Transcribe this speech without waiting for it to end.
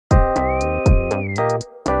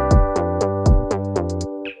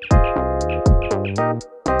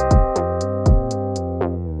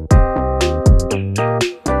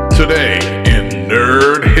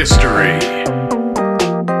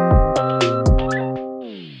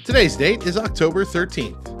Today's date is October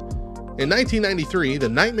 13th. In 1993, The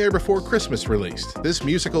Nightmare Before Christmas released. This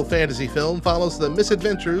musical fantasy film follows the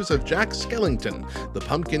misadventures of Jack Skellington, the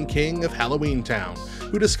Pumpkin King of Halloween Town,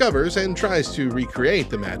 who discovers and tries to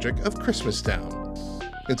recreate the magic of Christmas Town.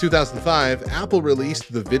 In 2005, Apple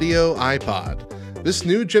released the Video iPod. This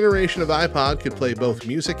new generation of iPod could play both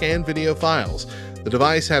music and video files. The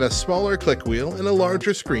device had a smaller click wheel and a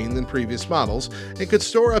larger screen than previous models, and could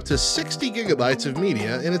store up to 60 gigabytes of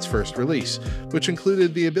media in its first release, which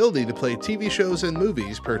included the ability to play TV shows and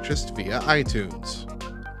movies purchased via iTunes.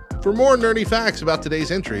 For more nerdy facts about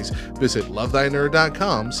today's entries, visit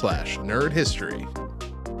lovethynerd.com/nerdhistory.